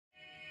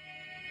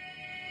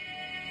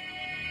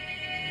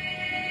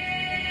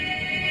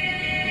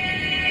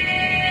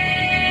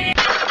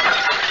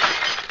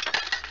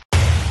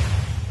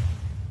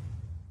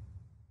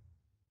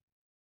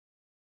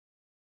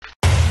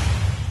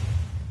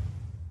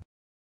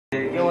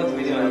You don't want to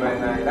be doing right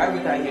now.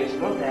 That time here, she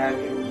don't tire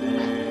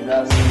me.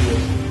 That's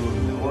serious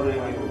problem. What do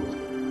you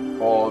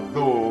mean?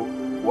 Although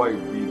what he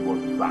did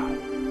was bad,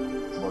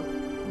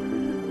 but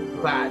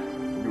Bad.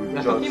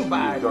 You're talking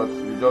bad.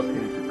 You just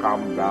need to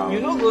calm down. You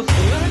know go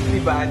school. You don't need to be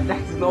bad.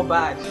 That is not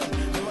bad.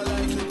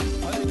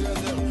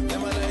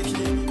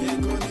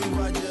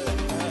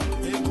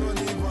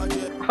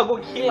 I go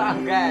kill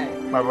her guy.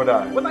 My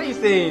brother. What are you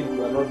saying?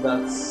 You are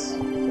not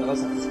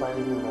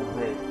satisfying me in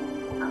my head.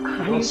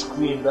 I don't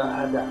scream that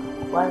harder.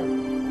 Why?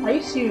 Are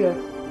you serious?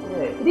 Yeah.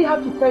 Did he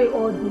have to tell you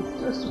all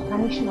this just to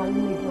tarnish my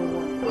image or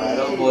what? I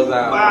don't bother.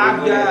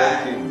 Bad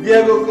guy.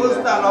 Diego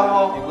Costa,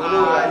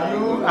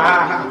 you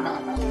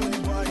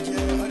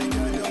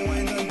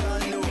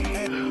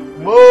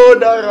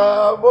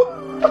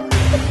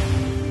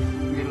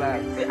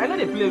Relax. See, I know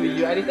they play with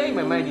you. I did tell you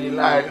my mind is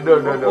lie. No,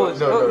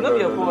 not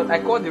your fault. I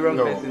called the wrong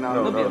person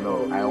now. Not your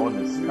fault. I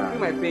understand. You feel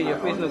my pain. Your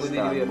face not going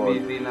to be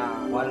a pain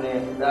now. One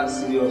that's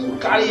serious. We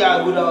carry you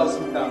and go to the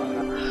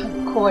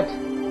hospital. God,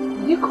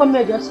 did you come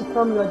here just to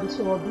tell me all this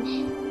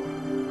rubbish?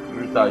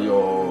 Rita, You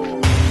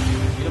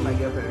know my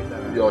girlfriend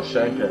Rita. Right? your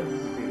shankers.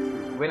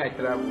 When I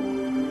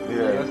travel,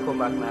 I just come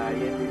back now.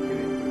 Yes,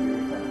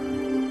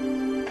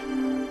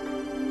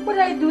 What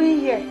are you doing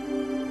here?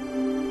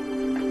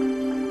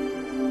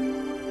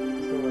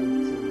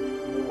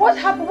 What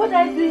happened? What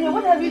are you doing here?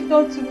 What have you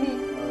done to me?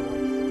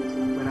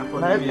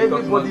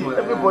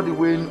 Everybody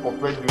will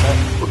offend you.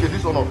 Like, okay,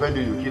 this one offend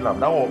you, you kill him.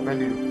 That one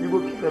offend you, you go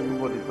kill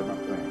everybody for that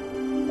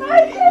friend.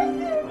 I can't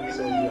do I'm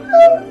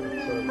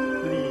sorry.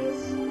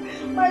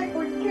 Please. Mike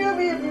would kill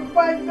me if you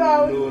find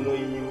out. No,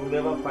 you will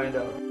never find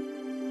out.